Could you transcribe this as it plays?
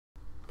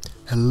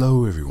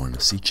Hello everyone,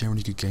 it's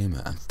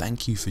GenerallyGoodGamer, and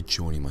thank you for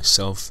joining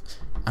myself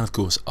and of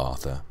course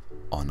Arthur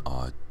on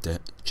our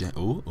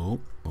journey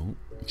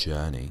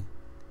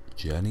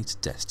to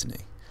destiny.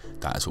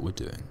 That is what we're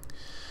doing.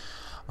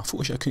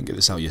 Unfortunately, I couldn't get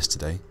this out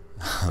yesterday.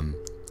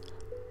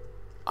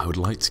 I would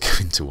like to go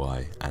into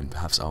why, and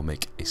perhaps I'll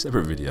make a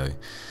separate video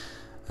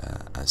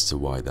as to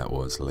why that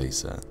was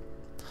later.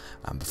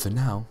 But for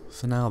now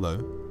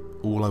though,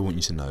 all I want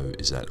you to know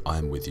is that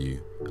I'm with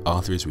you,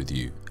 Arthur is with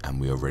you,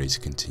 and we are ready to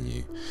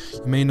continue.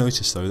 You may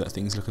notice though that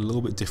things look a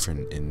little bit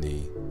different in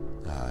the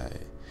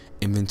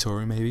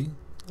inventory, maybe?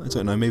 I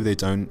don't know, maybe they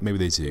don't, maybe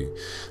they do.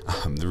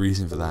 The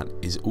reason for that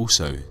is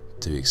also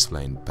to be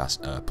explained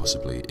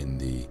possibly in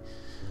the,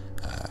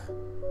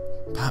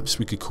 perhaps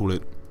we could call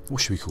it,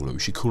 what should we call it? We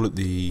should call it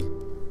the,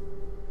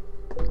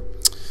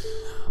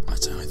 I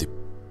don't know, the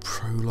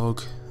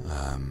prologue,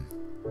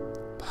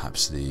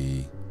 perhaps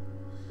the,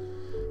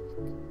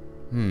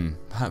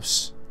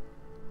 perhaps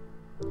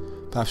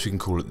we can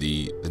call it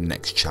the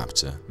next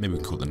chapter. Maybe we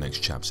can call it the next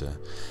chapter.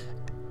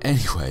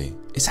 Anyway,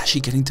 it's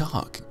actually getting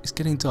dark. It's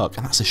getting dark,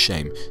 and that's a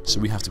shame. So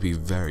we have to be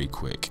very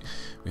quick.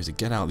 We have to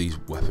get out these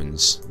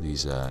weapons,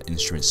 these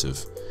instruments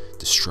of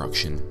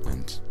destruction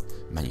and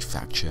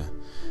manufacture,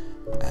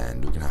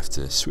 and we're gonna have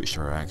to switch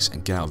to our axe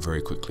and get out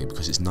very quickly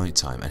because it's night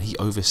time. And he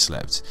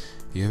overslept.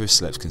 He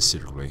overslept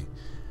considerably,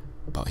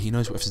 but he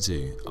knows what we have to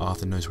do.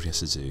 Arthur knows what he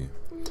has to do.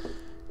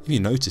 If you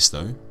notice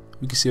though,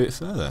 we can see a bit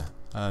further.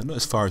 Not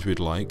as far as we'd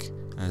like,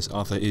 as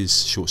Arthur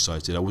is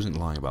short-sighted. I wasn't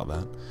lying about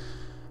that.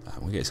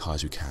 We'll get as high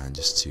as we can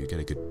just to get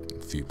a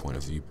good viewpoint,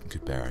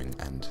 good bearing,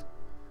 and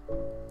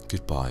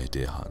goodbye,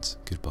 dear hut,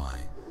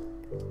 goodbye.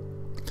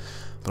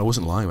 But I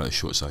wasn't lying about the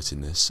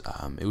short-sightedness.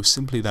 It was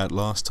simply that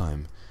last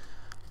time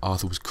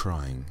Arthur was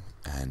crying,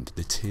 and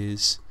the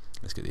tears.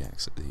 Let's get the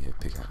axe, the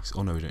pickaxe.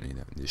 Oh no, we don't need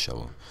that. We need the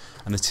shovel.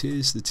 And the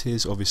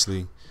tears,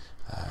 obviously,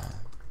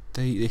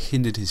 they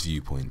hindered his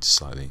viewpoint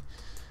slightly.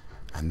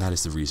 And that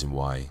is the reason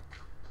why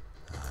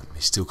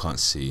he still can't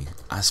see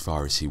as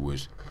far as he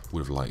would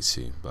have liked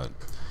to. But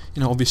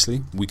you know,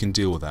 obviously we can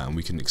deal with that and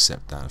we can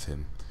accept that of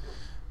him.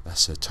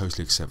 That's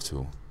totally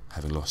acceptable.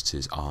 Having lost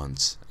his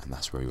aunt, and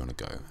that's where we want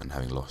to go. And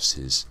having lost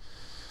his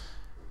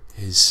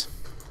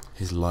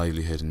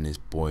livelihood and his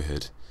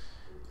boyhood,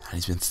 and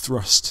he's been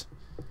thrust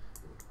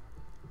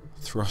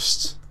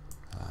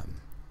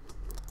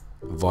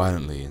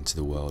violently into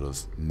the world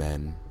of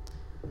men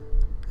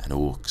and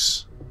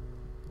orcs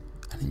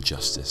and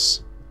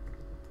injustice.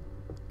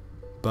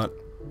 But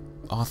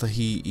Arthur,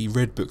 he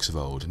read books of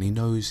old, and he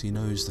knows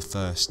the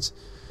first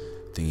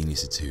thing he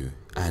needs to do,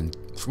 and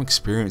from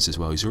experience as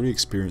well, he's already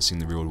experiencing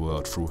the real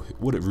world for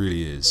what it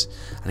really is,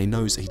 and he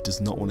knows that he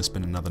does not want to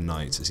spend another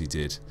night as he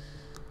did,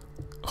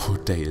 or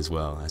day as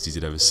well, as he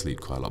did oversleep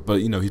quite a lot.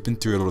 But you know, he's been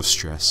through a lot of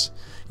stress.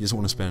 He doesn't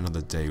want to spend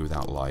another day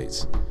without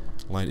light.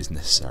 Light is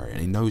necessary,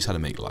 and he knows how to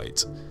make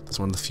light. That's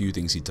one of the few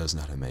things he does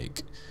know how to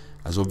make,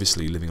 as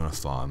obviously living on a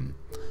farm,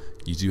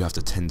 you do have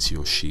to tend to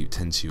your sheep,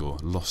 tend to your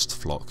lost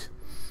flock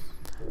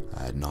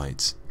at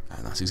night,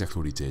 and that's exactly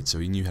what he did. So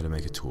he knew how to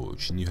make a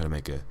torch, he knew how to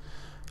make a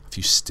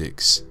few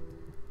sticks,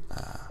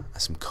 and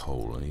some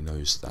coal, and he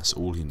knows that's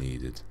all he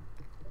needed.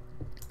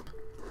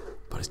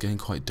 But it's getting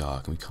quite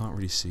dark, and we can't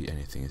really see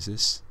anything. Is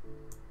this?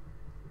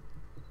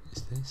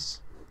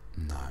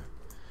 No.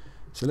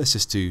 So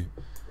let's do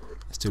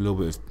a little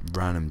bit of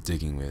random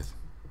digging with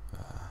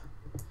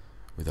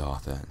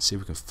Arthur and see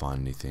if we can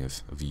find anything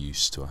of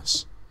use to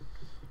us.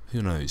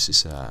 Who knows?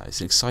 It's an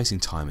exciting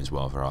time as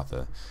well for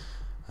Arthur.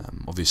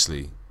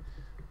 Obviously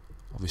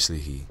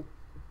he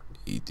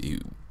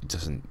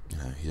doesn't, you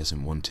know, he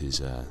doesn't want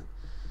his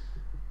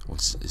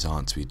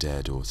aunt to be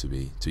dead or to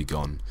be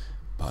gone,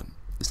 but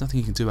there's nothing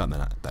he can do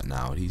about that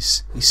now. And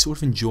he's sort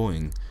of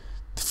enjoying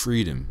the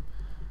freedom.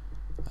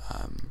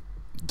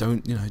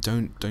 Don't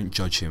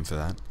judge him for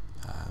that.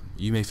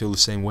 You may feel the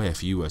same way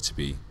if you were to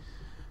be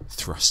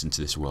thrust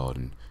into this world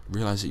and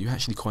realise that you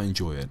actually quite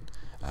enjoy it.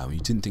 You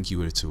didn't think you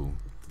would at all.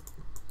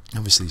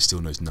 Obviously, he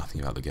still knows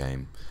nothing about the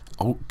game.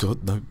 Oh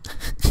God, no!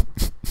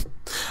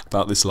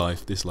 About this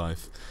life. But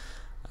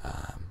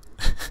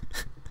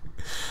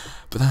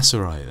that's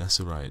all right. That's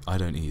all right. I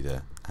don't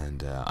either,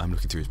 and I'm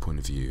looking through his point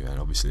of view, and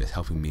obviously it's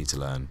helping me to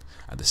learn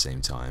at the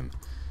same time.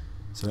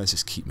 So let's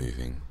just keep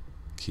moving.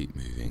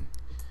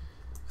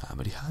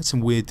 But he heard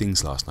some weird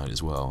things last night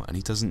as well, and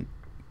he doesn't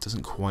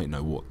quite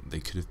know what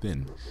they could have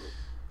been.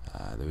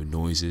 There were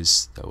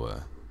noises. There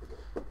were.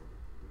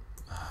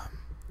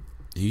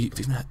 He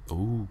even had.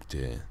 Oh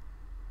dear.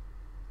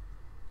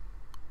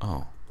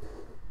 Oh.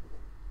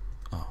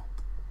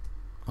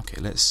 Okay,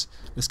 let's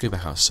go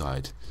back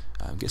outside,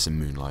 get some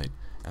moonlight,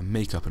 and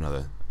make up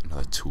another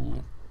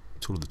tool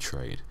of the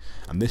trade.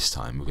 And this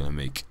time we're gonna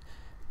make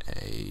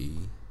a.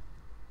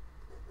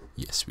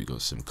 Yes, we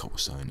got some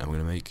cobblestone, and we're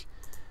gonna make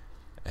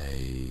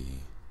a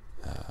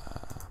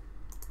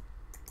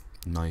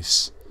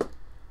nice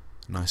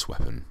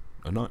weapon.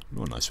 Not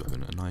a nice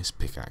weapon, a nice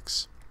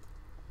pickaxe.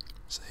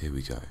 So here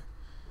we go.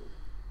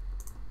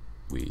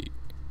 We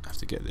have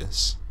to get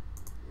this.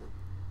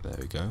 There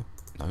we go.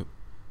 Nope.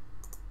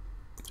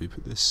 Do we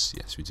put this?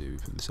 Yes, we do. We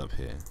put this up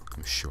here.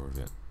 I'm sure of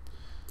it.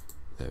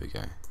 There we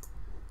go.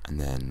 And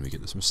then we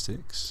get some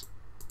sticks.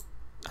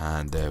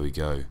 And there we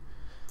go.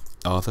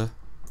 Arthur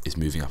is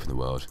moving up in the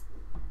world.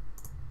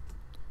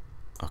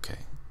 Okay,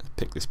 let's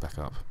pick this back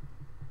up.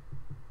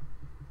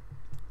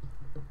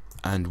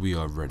 And we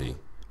are ready.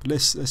 But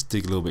let's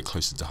dig a little bit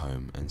closer to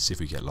home and see if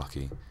we get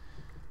lucky.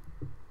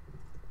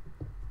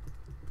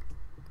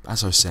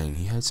 As I was saying,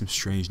 he heard some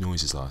strange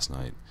noises last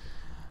night,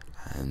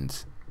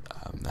 and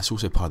that's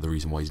also part of the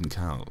reason why he didn't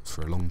come out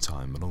for a long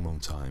time, a long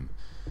time.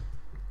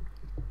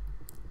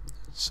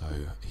 So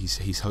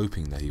he's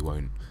hoping that he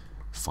won't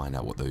find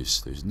out what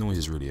those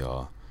noises really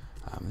are.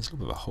 There's a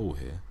little bit of a hole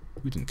here.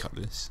 We didn't cut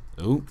this.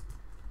 Oh,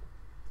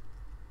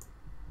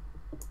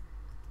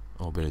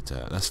 a bit of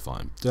dirt. That's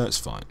fine. Dirt's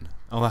fine.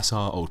 Oh, that's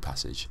our old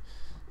passage.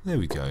 There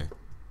we go.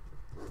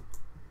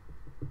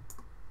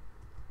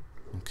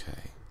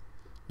 Okay.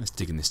 Let's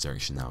dig in this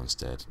direction now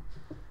instead.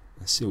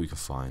 Let's see what we can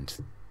find.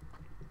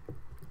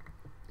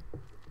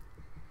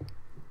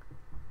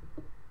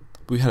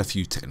 We had a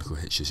few technical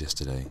hitches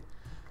yesterday,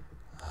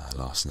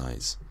 last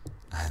night,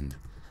 and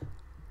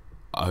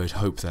I would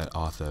hope that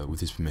Arthur,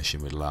 with his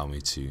permission, would allow me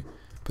to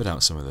put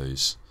out some of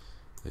those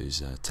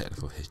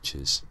technical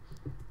hitches.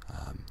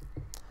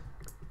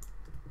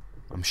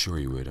 I'm sure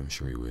he would. I'm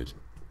sure he would.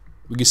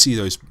 We can see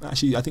those.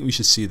 Actually, I think we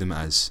should see them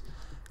as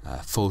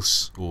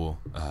false or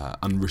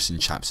unwritten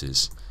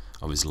chapters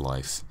of his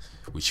life,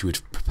 which he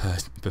would prefer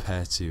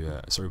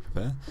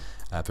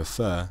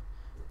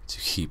to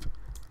keep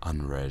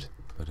unread.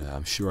 But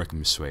I'm sure I can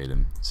persuade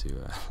him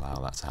to allow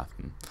that to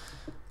happen.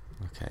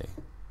 Okay.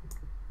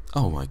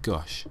 Oh my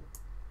gosh.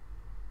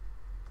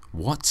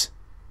 What?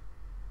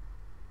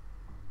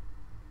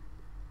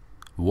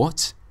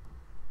 What?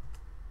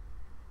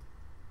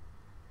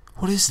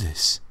 What is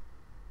this?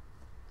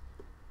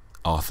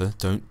 Arthur,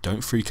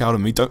 don't freak out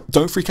on me.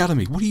 Don't freak out on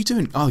me. What are you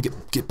doing? Oh,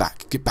 get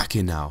back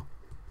in now.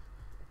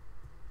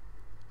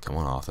 Come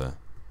on, Arthur.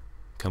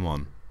 Come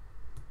on.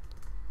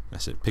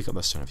 That's it. Pick up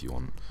that stone if you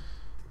want.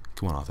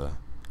 Come on, Arthur.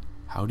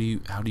 How do you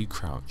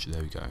crouch?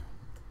 There we go.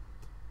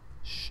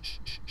 Shh.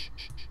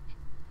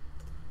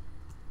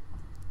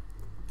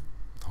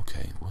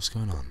 Okay, what's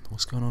going on?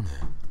 What's going on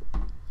here?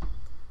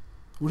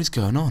 What is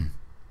going on?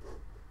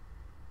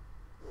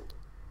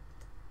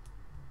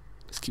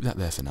 Let's keep that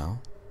there for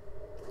now.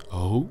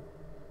 Oh.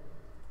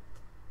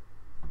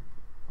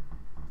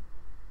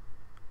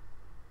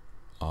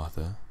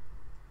 Arthur.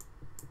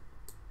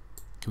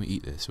 Can we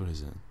eat this? What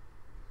is it?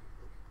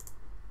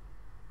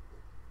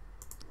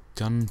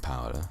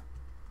 Gunpowder?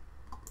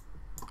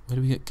 Where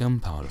do we get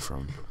gunpowder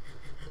from?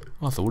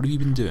 Arthur, what have you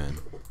been doing?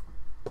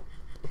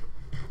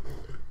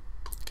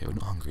 Okay, we're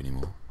not hungry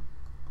anymore.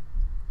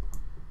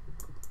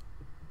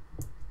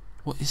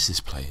 What is this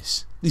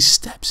place? These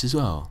steps as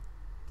well.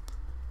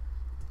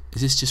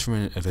 Is this just from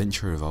an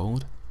adventure of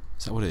old?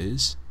 Is that what it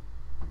is?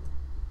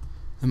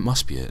 That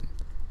must be it.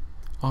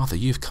 Arthur,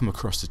 you have come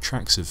across the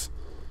tracks of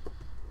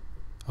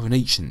an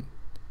ancient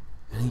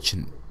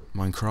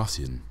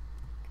Minecraftian.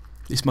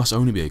 This must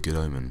only be a good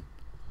omen.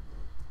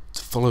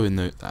 To follow in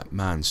that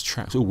man's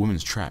tracks, or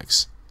woman's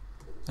tracks,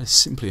 that is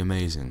simply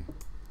amazing.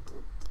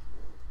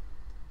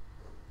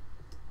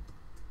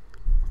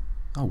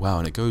 Oh wow,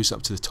 and it goes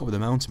up to the top of the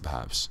mountain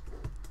perhaps.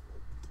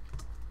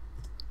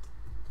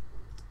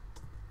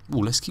 Oh,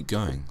 let's keep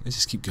going. Let's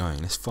just keep going.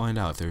 Let's find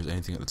out if there is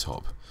anything at the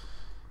top.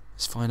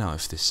 Let's find out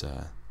if this...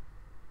 Oh,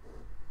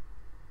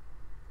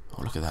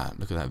 look at that.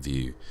 Look at that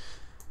view.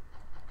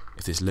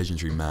 If this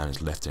legendary man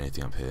has left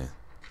anything up here.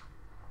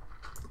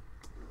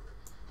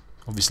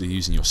 Obviously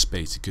using your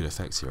spade to good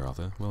effect here,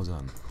 Arthur. Well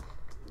done.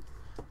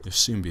 You'll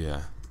soon be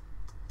a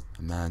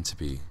man to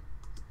be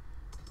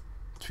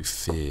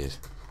feared.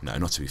 No,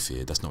 not to be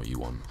feared. That's not what you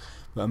want.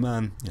 But a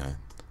man, you know,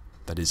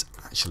 that is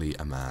actually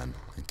a man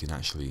and can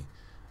actually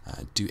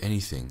do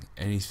anything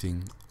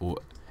or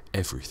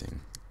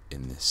everything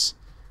in this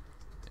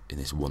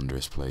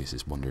wondrous place,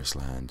 this wondrous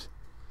land.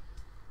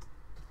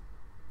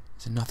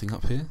 Is there nothing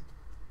up here?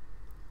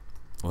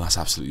 Well, that's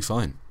absolutely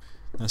fine.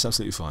 That's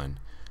absolutely fine.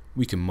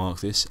 We can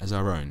mark this as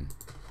our own.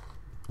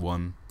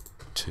 1,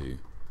 2.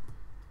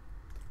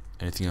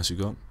 Anything else we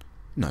got?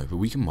 No, but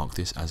we can mark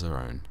this as our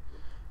own.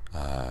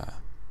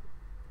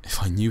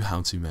 If I knew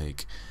how to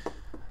make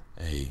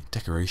a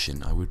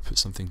decoration, I would put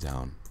something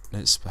down.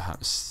 Let's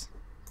perhaps...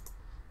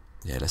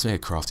 Yeah, let's make a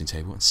crafting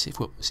table and see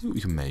what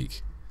we can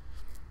make.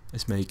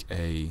 Let's make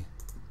a...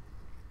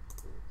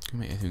 Can we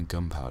make anything with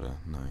gunpowder?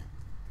 No.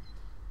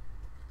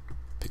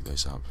 Pick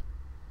those up.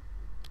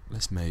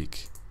 Let's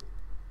make...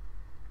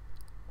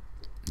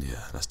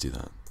 Yeah, let's do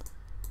that.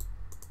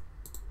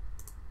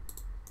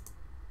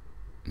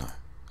 No.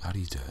 How do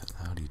you do it?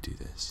 How do you do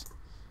this?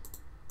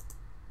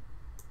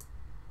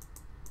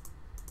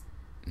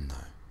 No.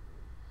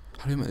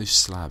 How do we make those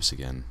slabs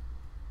again?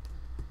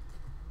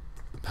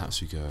 Perhaps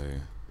we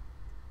go...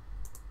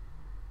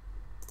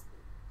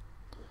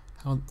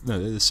 How? No,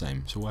 they're the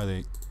same. So why are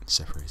they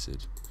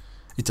separated?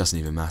 It doesn't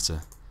even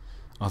matter.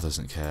 Arthur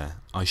doesn't care.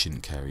 I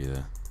shouldn't care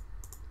either.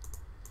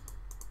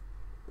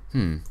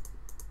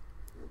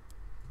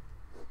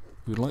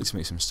 We would like to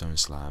make some stone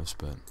slabs,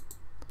 but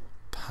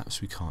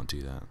perhaps we can't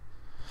do that.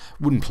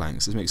 Wooden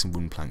planks. Let's make some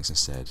wooden planks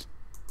instead.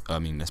 I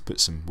mean, let's put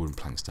some wooden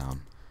planks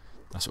down.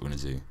 That's what we're going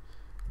to do.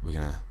 We're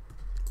going to...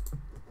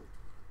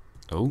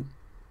 Oh.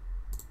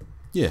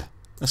 Yeah,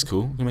 that's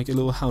cool. We're going to make a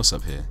little house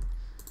up here.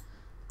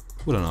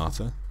 Well done,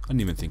 Arthur. I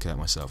didn't even think of that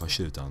myself. I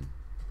should have done.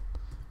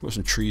 We've got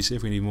some trees here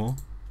if we need more.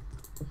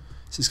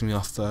 This is going to be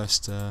our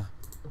first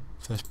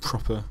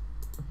proper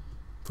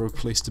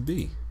place to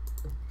be.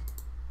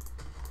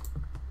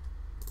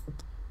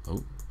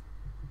 Oh.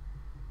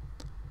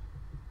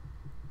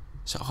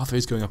 So Arthur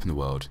is going up in the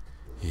world.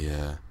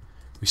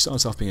 We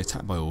started off being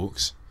attacked by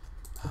orcs,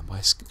 by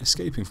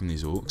escaping from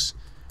these orcs,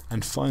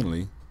 and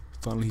finally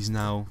he's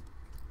now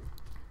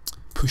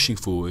pushing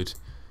forward,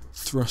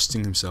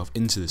 thrusting himself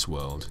into this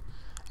world,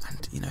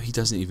 and he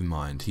doesn't even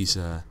mind. He's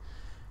I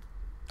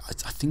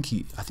think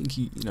he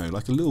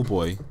like a little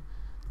boy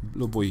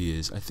he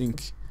is. I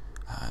think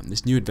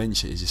this new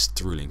adventure is just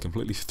thrilling,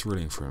 completely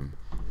thrilling for him,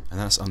 and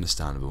that's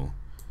understandable.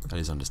 That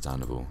is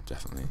understandable,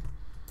 definitely.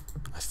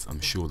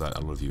 I'm sure that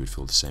a lot of you would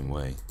feel the same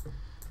way,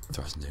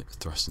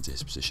 thrust into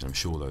his position. I'm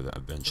sure though that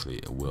eventually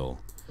it will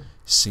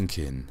sink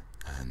in,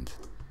 and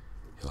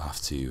he'll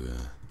have to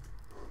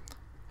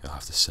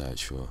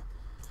search for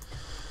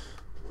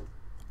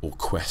or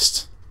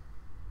quest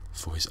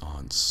for his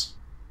aunt's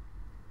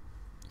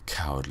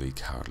cowardly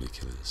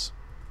killers.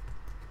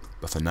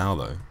 But for now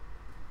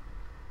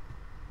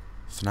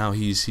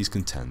he's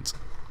content,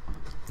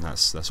 and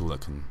that's all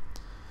that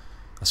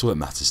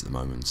matters at the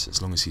moment.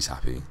 As long as he's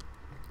happy,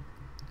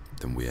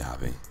 then we're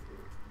happy.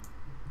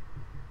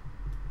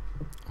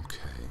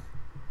 Okay.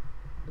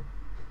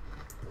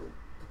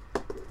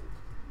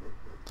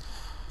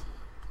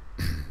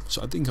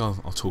 So I think I'll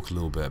talk a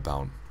little bit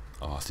about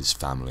Arthur's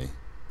family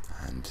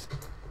and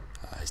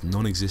his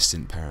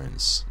non-existent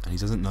parents, and he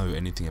doesn't know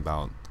anything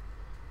about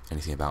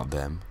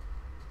them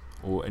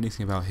or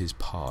anything about his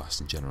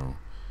past in general.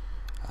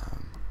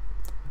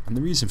 And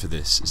the reason for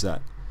this is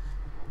that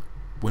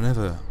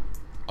whenever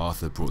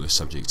Arthur brought this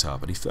subject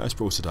up, and he first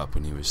brought it up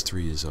when he was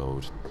 3 years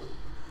old,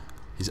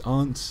 his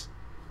aunt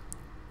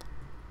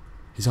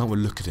would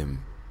look at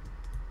him,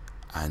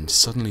 and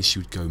suddenly she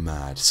would go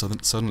mad.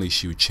 Suddenly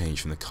she would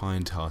change from the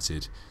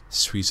kind-hearted,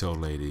 sweet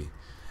old lady.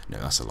 No,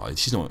 that's a lie.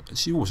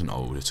 She wasn't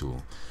old at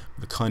all.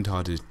 The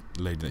kind-hearted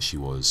lady that she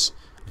was,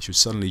 and she would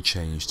suddenly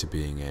change to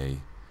being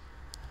a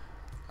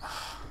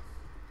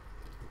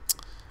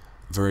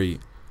very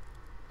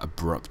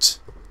abrupt,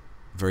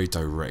 very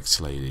direct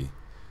lady.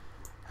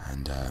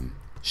 And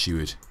she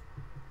would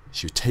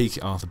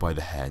take Arthur by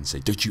the hair and say,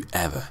 don't you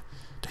ever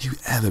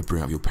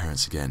bring up your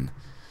parents again.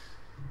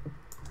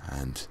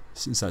 And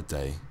since that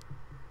day,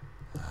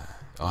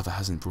 Arthur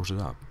hasn't brought it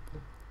up,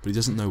 but he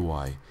doesn't know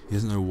why. He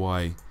doesn't know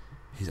why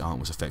his aunt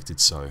was affected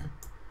so,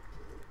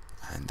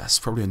 and that's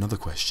probably another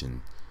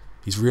question.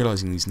 He's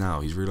realising these now.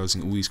 He's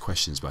realising all these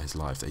questions about his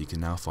life that he can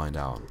now find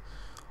out,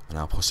 and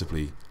now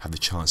possibly have the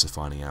chance of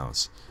finding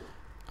out,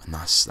 and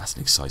that's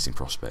an exciting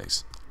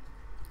prospect.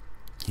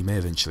 He may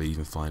eventually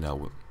even find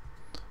out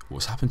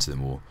what's happened to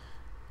them, or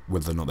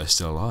whether or not they're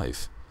still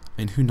alive.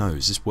 I mean, who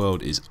knows? This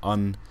world is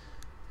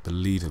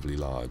unbelievably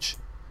large,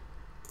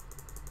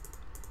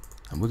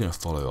 and we're going to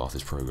follow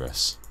Arthur's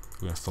progress.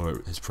 We're going to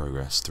follow his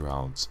progress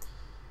throughout.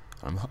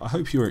 I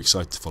hope you're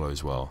excited to follow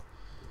as well.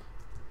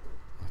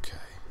 Okay.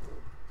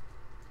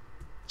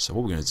 So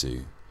what we're going to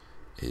do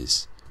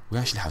is, we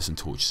actually have some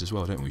torches as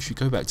well, don't we? We should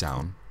go back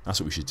down. That's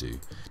what we should do.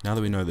 Now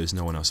that we know there's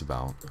no one else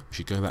about, we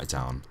should go back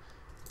down,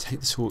 take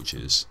the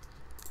torches,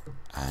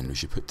 and we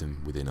should put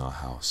them within our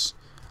house,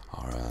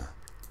 our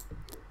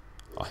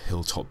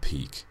hilltop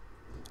peak,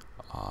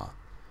 our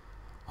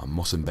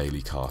Motte and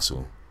Bailey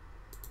castle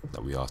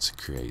that we are to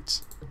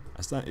create.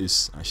 As that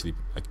is actually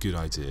a good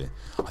idea.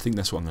 I think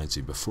that's what I'm going to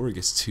do before it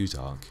gets too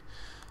dark.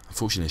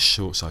 Unfortunately,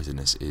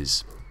 short-sightedness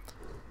is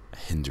a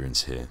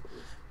hindrance here.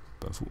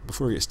 But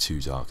before it gets too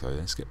dark though,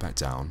 let's get back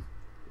down.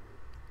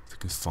 If we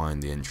can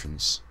find the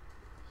entrance.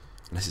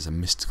 Unless it's a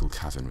mystical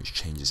cavern which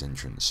changes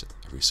entrance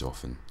every so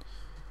often.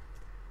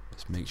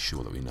 Let's make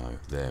sure that we know.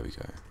 There we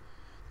go.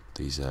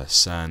 These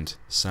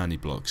sandy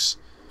blocks,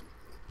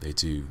 they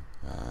do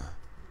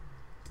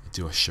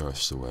show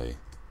us the way.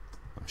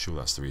 I'm sure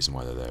that's the reason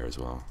why they're there as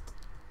well.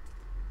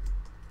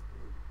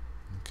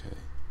 Okay.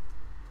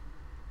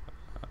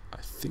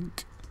 I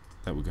think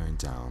that we're going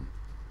down.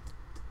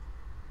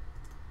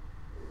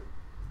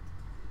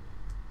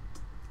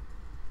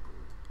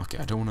 Okay,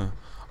 I don't want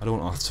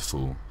Arthur to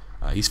fall.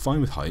 He's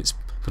fine with heights,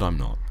 but I'm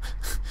not.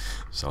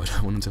 So I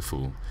don't want him to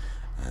fall.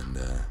 And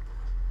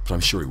but I'm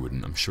sure he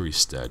wouldn't. I'm sure he's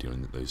sturdy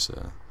on those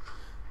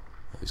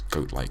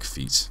goat-like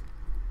feet.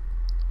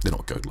 They're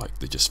not goat-like.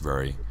 They're just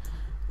very,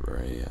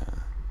 very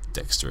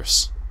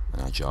dexterous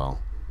and agile.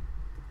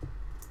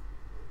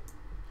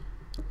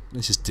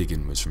 Let's just dig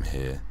inwards from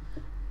here,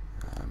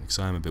 because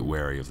I am a bit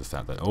wary of the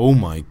fact that, oh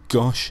my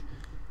gosh,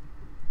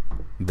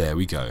 there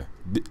we go.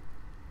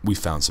 We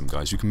found some,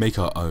 guys. We can make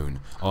our own.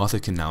 Arthur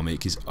can now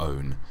make his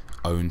own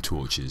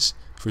torches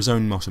for his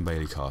own Motte and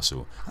Bailey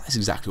castle. That's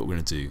exactly what we're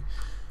going to do.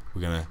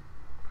 We're going to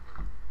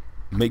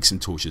make some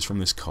torches from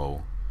this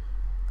coal,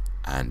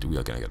 and we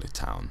are going to go to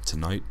town.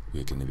 Tonight we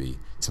are not going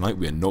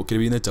to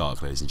be in the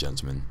dark, ladies and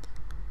gentlemen.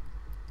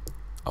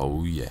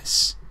 Oh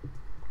yes.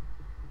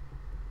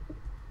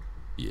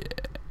 Yeah.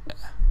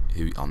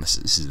 Here we are. This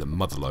is the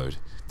motherlode.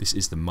 This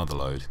is the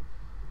motherlode.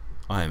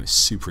 I am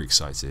super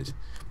excited.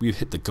 We've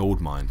hit the gold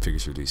mine,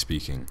 figuratively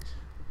speaking,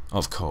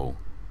 of coal.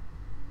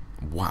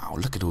 Wow,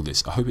 look at all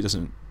this. I hope it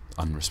doesn't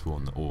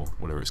unrespawn, or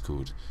whatever it's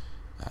called,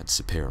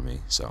 disappear on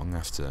me. So I'm going to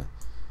have to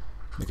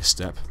make a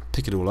step,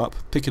 pick it all up,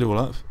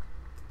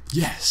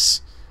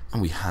 Yes!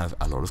 And we have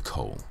a lot of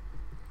coal.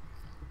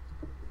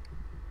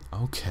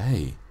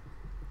 Okay.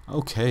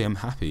 Okay, I'm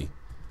happy.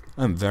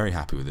 I'm very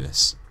happy with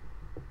this.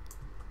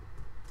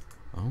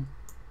 Oh.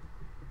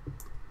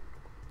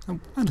 And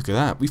look at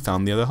that, we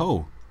found the other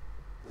hole.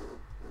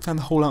 Found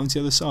the hole out on the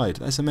other side.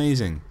 That's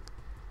amazing.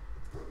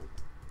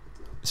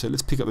 So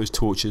let's pick up those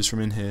torches from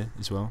in here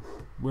as well.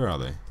 Where are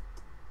they?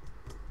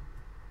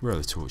 Where are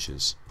the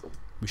torches?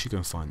 We should go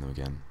and find them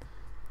again.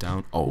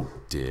 Down. Oh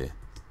dear.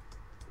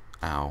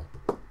 Ow.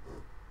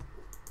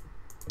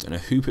 Don't know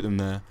who put them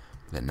there.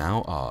 They're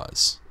now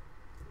ours.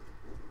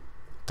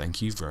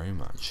 Thank you very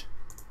much.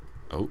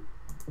 Oh.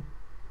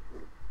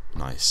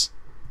 Nice.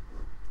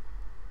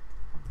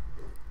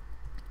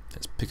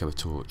 Let's pick up a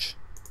torch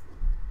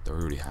that we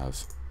already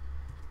have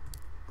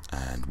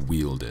and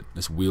wield it.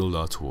 Let's wield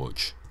our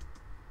torch.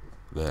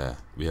 There.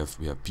 We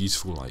have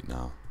beautiful light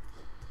now.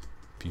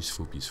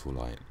 Beautiful, beautiful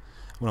light.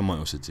 What I might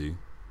also do,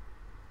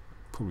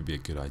 probably be a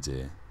good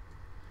idea,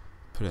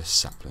 put a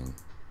sapling.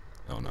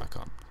 Oh no, I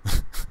can't.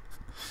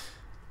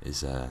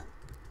 Is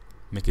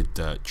make a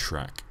dirt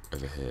track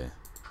over here,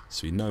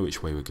 so we know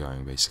which way we're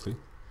going, basically.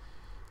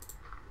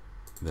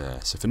 There.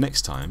 So for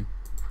next time,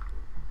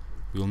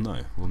 we'll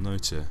know. We'll know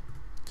to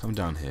come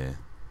down here.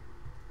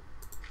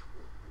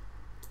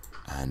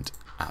 And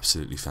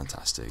absolutely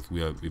fantastic.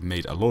 We've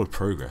made a lot of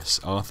progress.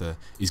 Arthur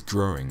is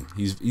growing.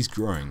 He's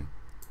growing.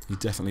 He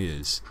definitely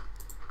is.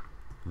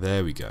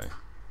 There we go.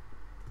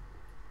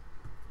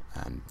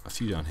 And a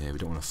few down here. We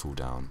don't want to fall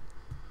down.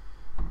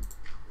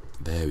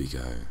 There we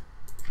go.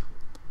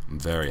 I'm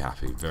very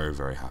happy. Very,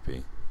 very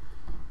happy.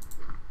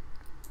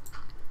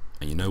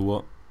 And you know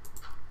what?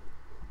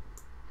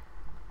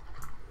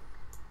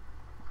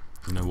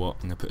 You know what?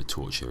 I'm going to put a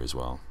torch here as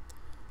well.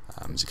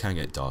 So it can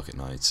get dark at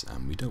night,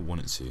 and we don't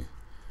want it to.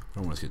 I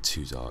don't want it to get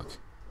too dark.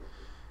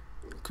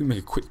 Can we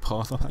make a quick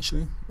path up,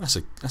 actually? That's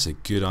a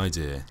good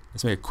idea.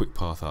 Let's make a quick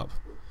path up.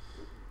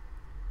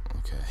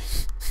 Okay.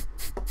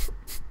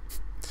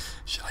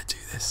 Should I do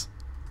this?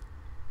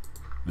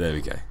 There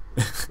we go.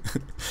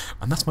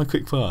 And that's my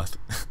quick path.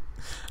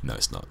 No,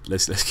 it's not.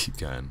 Let's keep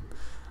going.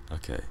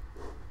 Okay.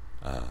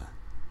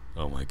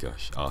 Oh my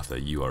gosh, Arthur,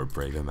 you are a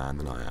braver man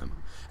than I am.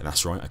 And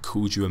that's right, I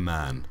called you a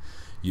man.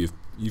 You've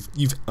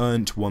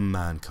earned one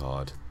man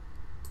card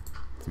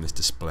from this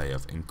display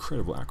of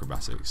incredible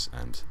acrobatics,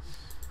 and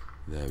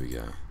there we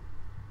go.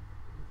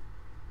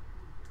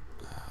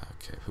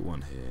 Okay, put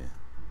one here.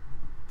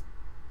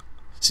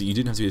 See, you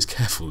didn't have to be as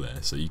careful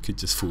there, so you could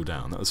just fall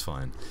down. That was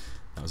fine.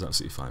 That was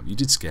absolutely fine. You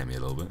did scare me a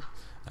little bit.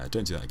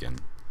 Don't do that again.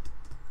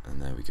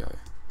 And there we go.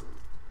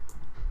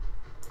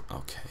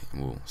 Okay,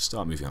 and we'll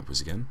start moving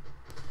upwards again.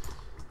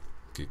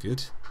 Good,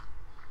 good.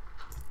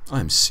 I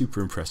am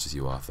super impressed with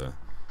you, Arthur.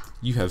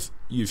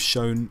 You've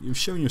shown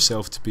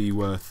yourself to be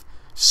worth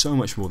so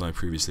much more than I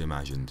previously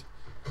imagined,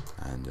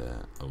 and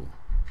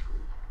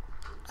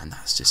and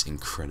that's just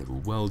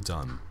incredible. Well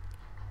done.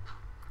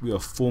 We are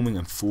forming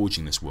and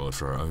forging this world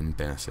for our own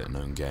benefit and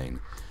own gain,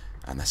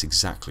 and that's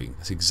exactly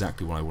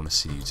what I want to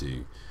see you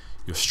do.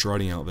 You're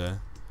striding out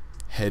there,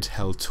 head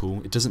held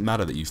tall. It doesn't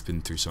matter that you've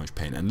been through so much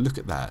pain, and look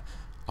at that,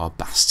 our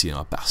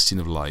bastion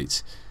of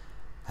light.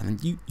 And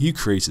then you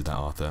created that,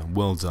 Arthur.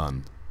 Well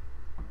done.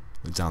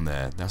 Down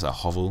there, that's a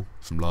hovel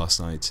from last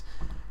night,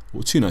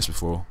 or 2 nights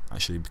before,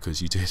 actually,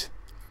 because you did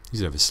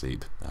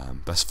oversleep.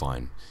 That's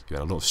fine. You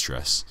had a lot of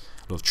stress,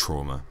 a lot of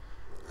trauma,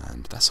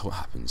 and that's what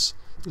happens.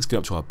 Let's get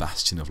up to our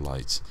bastion of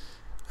light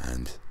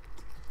and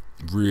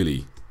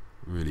really,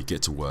 really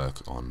get to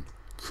work on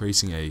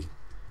creating a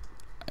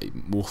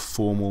more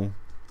formal,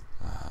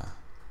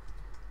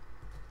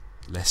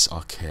 less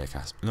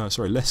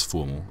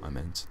formal, I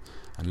meant,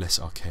 and less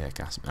archaic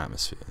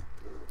atmosphere.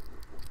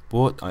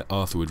 But what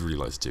Arthur would really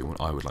like to do,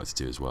 what I would like to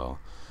do as well,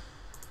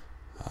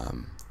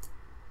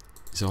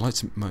 is I'd like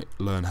to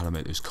learn how to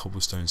make those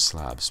cobblestone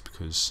slabs,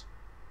 because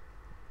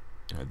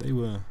they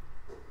were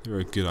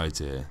a good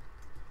idea.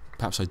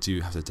 Perhaps I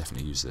do have to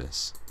definitely use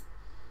this.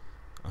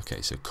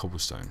 Okay, so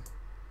cobblestone.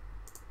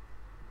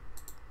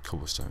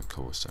 Cobblestone.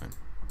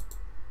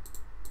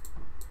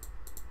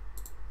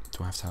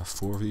 Do I have to have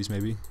 4 of these,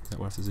 maybe? Is that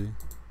what I have to do?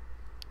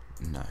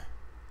 No.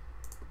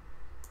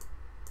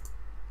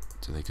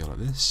 Do they go like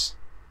this?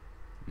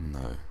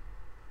 No.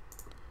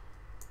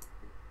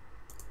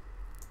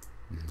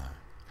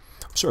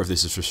 I'm sorry if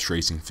this is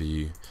frustrating for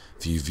you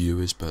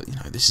viewers, but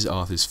this is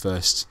Arthur's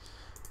first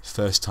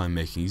time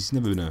making. He's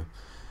never been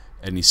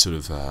any sort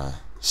of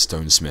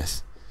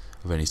stonesmith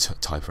of any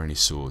type or any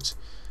sort,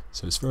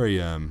 so it's very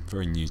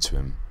very new to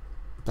him.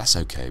 That's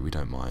okay, we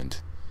don't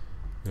mind.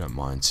 We don't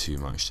mind too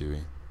much, do we?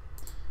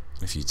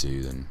 If you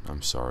do, then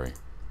I'm sorry.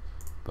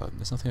 But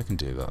there's nothing I can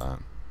do about that.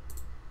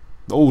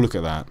 Oh, look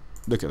at that.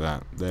 Look at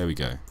that. There we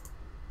go.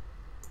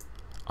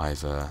 I'm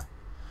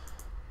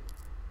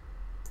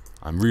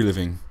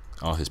reliving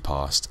Arthur's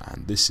past,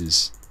 and this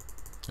is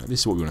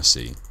what we want to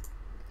see.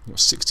 We've got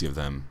 60 of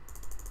them.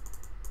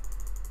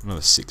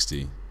 Another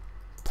 60.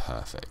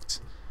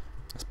 Perfect.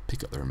 Let's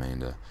pick up the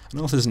remainder.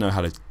 And Arthur doesn't know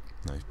how to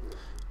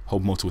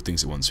hold multiple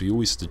things at once, so he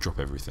always has to drop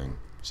everything,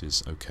 which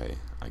is okay,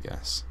 I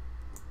guess.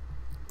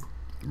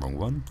 Wrong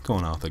one. Go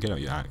on, Arthur, get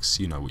out your axe.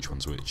 You know which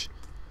one's which.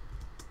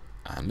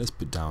 And let's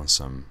put down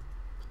some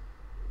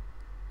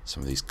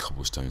of these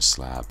cobblestone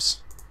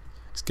slabs.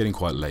 It's getting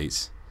quite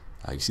late.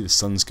 You see the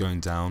sun's going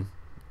down.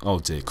 Oh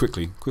dear,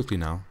 quickly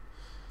now.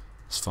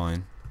 It's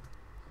fine.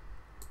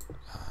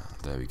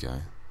 There we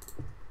go.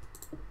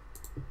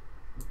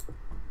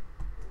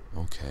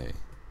 Okay.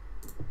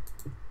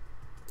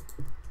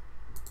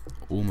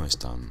 Almost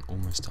done,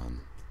 almost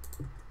done.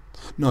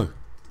 No!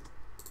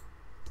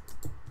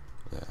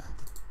 There.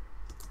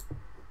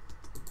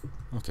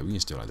 Okay, we can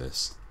just do it like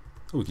this.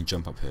 Oh, we can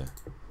jump up here.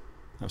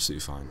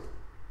 Absolutely fine.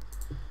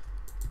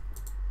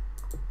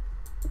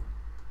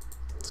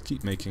 Let's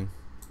keep making.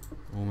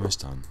 Almost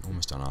done,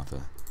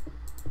 Arthur.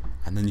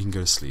 And then you can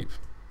go to sleep.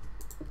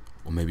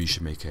 Or maybe you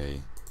should make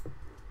a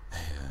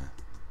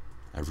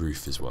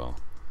roof as well.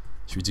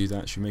 Should we do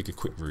that? Should we make a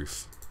quick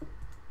roof?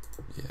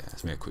 Yeah,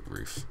 let's make a quick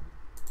roof.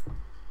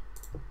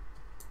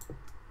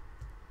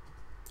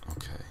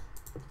 Okay.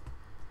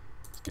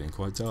 It's getting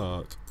quite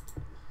dark.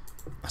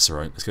 That's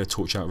alright, let's get a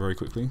torch out very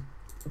quickly.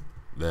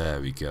 There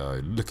we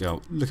go. Look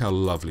how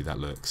lovely that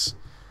looks.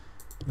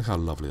 Look how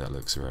lovely that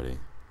looks already.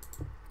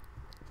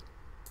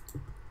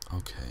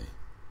 Okay.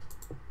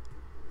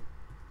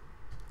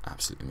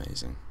 Absolutely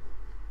amazing.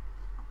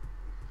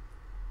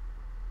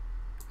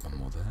 One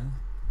more there.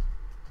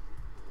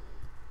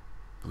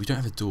 But we don't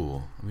have a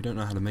door, and we don't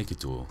know how to make a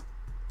door.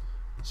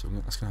 So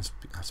that's going to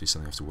have to be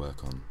something I have to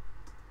work on.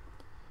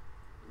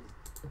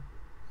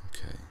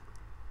 Okay.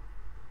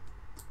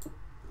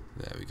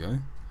 There we go.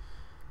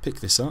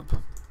 Pick this up.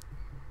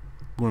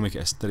 We want to make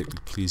it aesthetically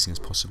pleasing as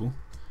possible.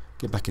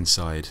 Get back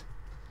inside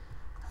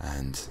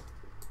and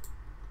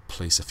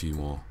place a few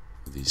more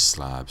of these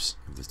slabs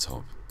over the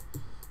top.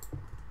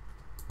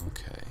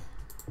 Okay.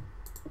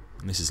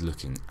 And this is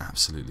looking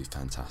absolutely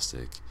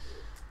fantastic.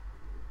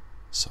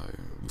 So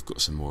we've got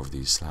some more of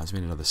these slabs. We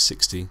need another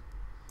 60.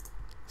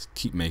 Let's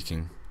keep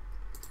making.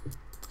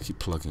 Keep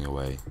plugging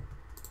away.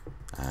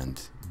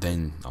 And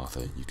then,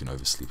 Arthur, you can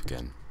oversleep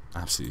again.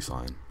 Absolutely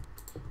fine.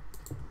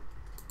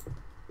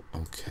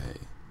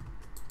 Okay.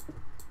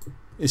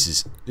 This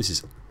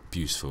is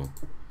beautiful.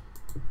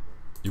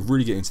 You're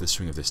really getting into the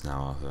swing of this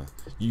now, Arthur.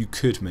 You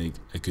could make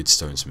a good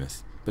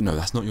stonesmith, but no,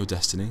 that's not your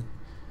destiny.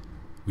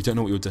 We don't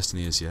know what your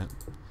destiny is yet.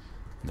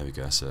 And there we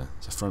go. It's a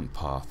front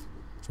path,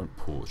 front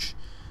porch.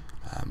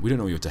 We don't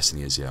know what your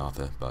destiny is yet,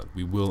 Arthur, but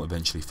we will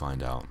eventually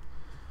find out.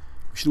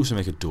 We should also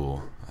make a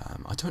door.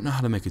 I don't know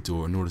how to make a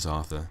door, nor does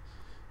Arthur.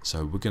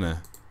 So we're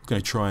gonna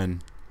try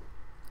and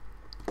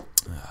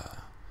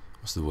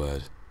what's the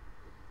word?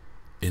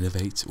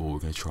 Innovate, or we're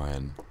gonna try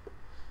and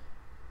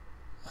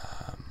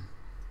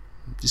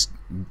just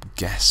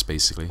guess.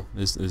 Basically,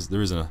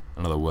 there is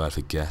another word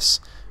for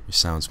guess, which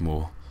sounds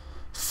more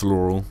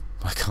floral,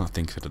 but I can't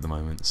think of it at the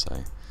moment.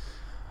 So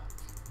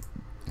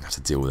I have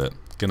to deal with it.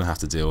 Gonna have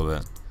to deal with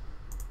it.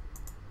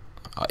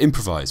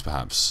 Improvise,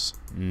 perhaps.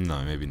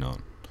 No, maybe not.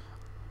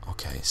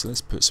 Okay, so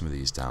let's put some of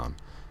these down.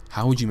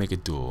 How would you make a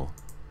door?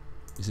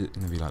 Is it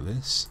going to be like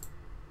this?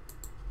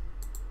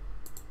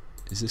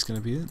 Is this going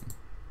to be it?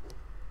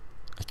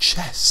 A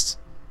chest?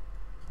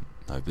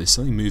 No, but there's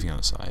something moving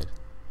outside.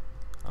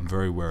 I'm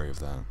very wary of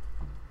that.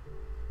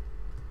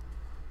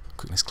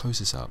 Quick, let's close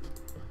this up.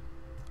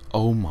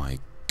 Oh my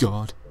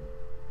god.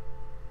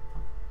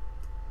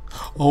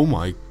 Oh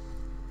my...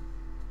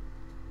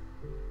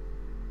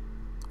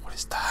 What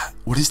is that?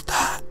 What is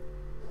that?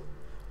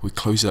 We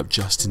close it up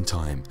just in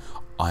time.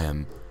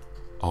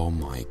 Oh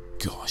my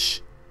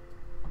gosh.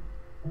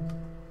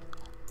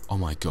 Oh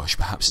my gosh,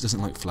 perhaps it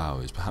doesn't like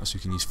flowers. Perhaps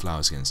we can use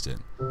flowers against it.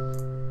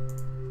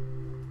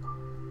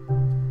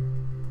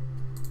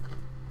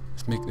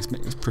 Let's make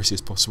this pretty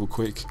as possible.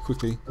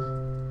 Quickly.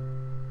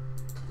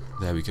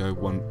 There we go.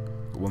 One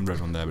red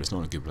one there, but it's not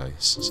in a good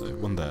place. So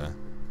one there.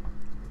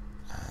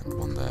 And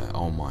one there.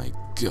 Oh my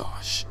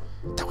gosh.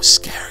 That was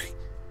scary.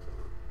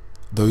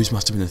 Those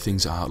must have been the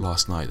things out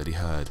last night that he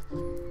heard.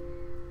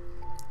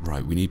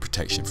 Right, we need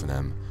protection from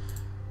them.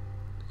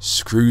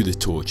 Screw the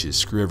torches,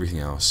 screw everything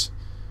else.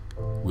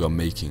 We are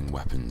making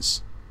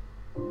weapons.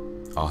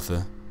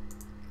 Arthur,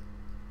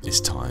 it's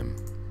time.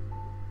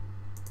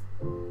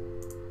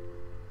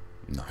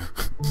 No.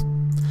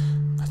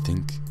 I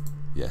think,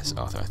 yes,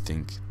 Arthur, I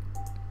think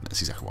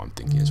that's exactly what I'm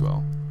thinking as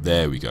well.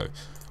 There we go.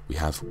 We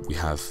have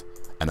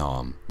an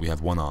arm. We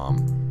have one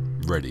arm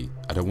ready.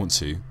 I don't want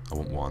two, I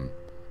want one.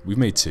 We've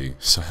made two,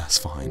 so that's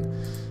fine.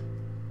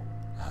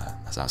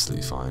 That's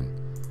absolutely fine.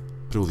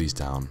 Put all these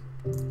down.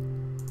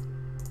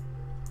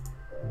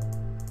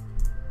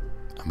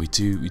 And we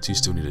do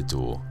still need a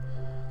door.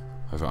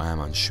 However, I am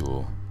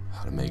unsure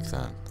how to make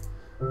that.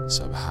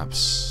 So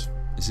perhaps,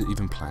 is it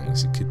even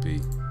planks? It could be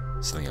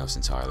something else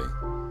entirely.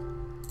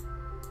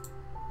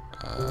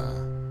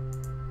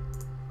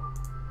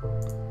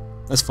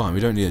 That's fine, we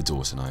don't need a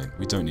door tonight.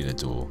 We don't need a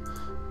door.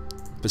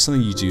 But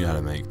something you do know how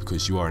to make,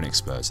 because you are an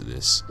expert at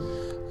this,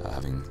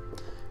 having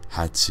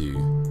had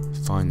to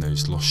find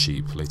those lost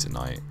sheep late at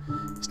night,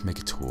 is to make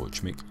a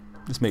torch.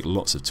 Let's make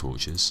lots of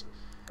torches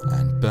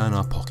and burn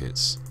our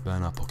pockets.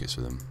 Burn our pockets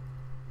with them.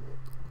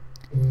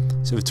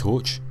 So a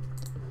torch,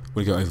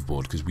 we're going to go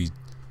overboard because we're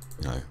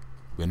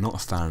not a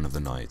fan of the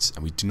night,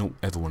 and we do not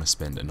ever want to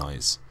spend a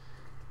night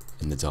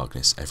in the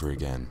darkness ever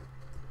again.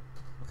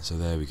 So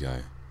there we go.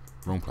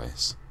 Wrong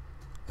place.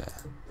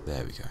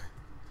 There we go.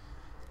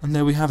 And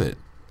there we have it.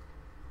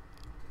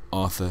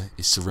 Arthur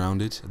is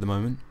surrounded at the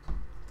moment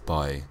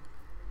by...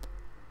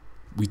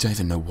 we don't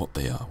even know what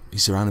they are.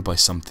 He's surrounded by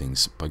some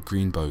things, by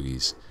green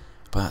bogies.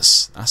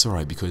 But that's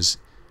alright, because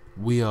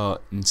we are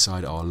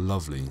inside our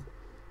lovely,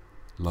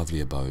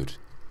 lovely abode.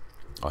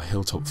 Our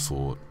hilltop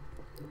fort.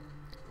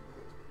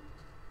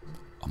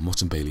 Our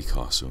Motte and Bailey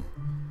castle.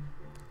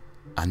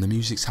 And the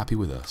music's happy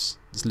with us.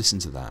 Just listen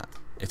to that,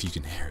 if you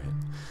can hear it.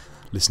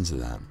 Listen to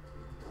that.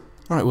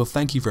 Alright, well,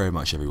 thank you very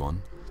much,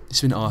 everyone.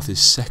 This has been Arthur's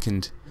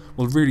second,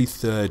 well, really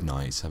third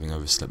night, having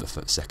overslept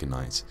the second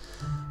night.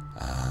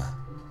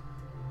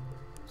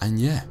 And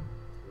yeah,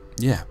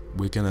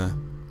 we're gonna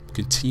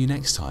continue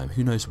next time.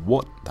 Who knows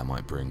what that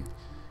might bring.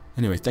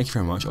 Anyway, thank you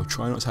very much. I'll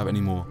try not to have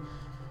any more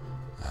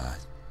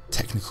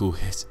technical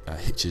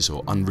hitches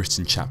or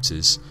unwritten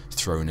chapters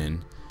thrown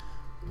in.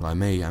 Well, I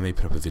may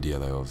put up a video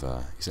though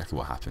of exactly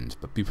what happened,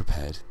 but be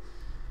prepared.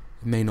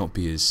 It may not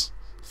be as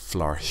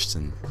flourished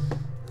and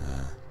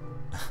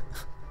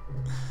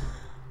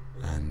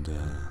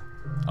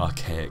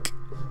archaic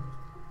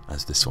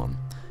as this one.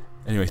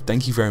 Anyway,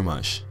 thank you very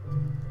much,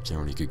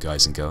 generally good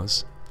guys and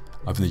girls.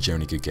 I've been the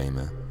Generally Good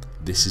Gamer.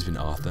 This has been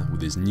Arthur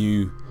with his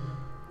new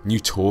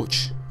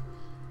torch,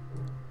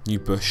 new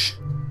bush,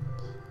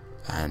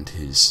 and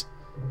his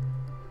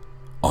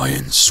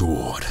iron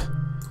sword.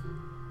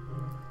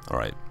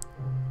 Alright.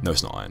 No,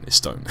 it's not iron, it's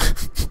stone.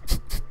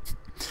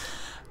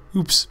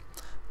 Oops.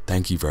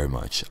 Thank you very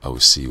much. I will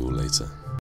see you all later.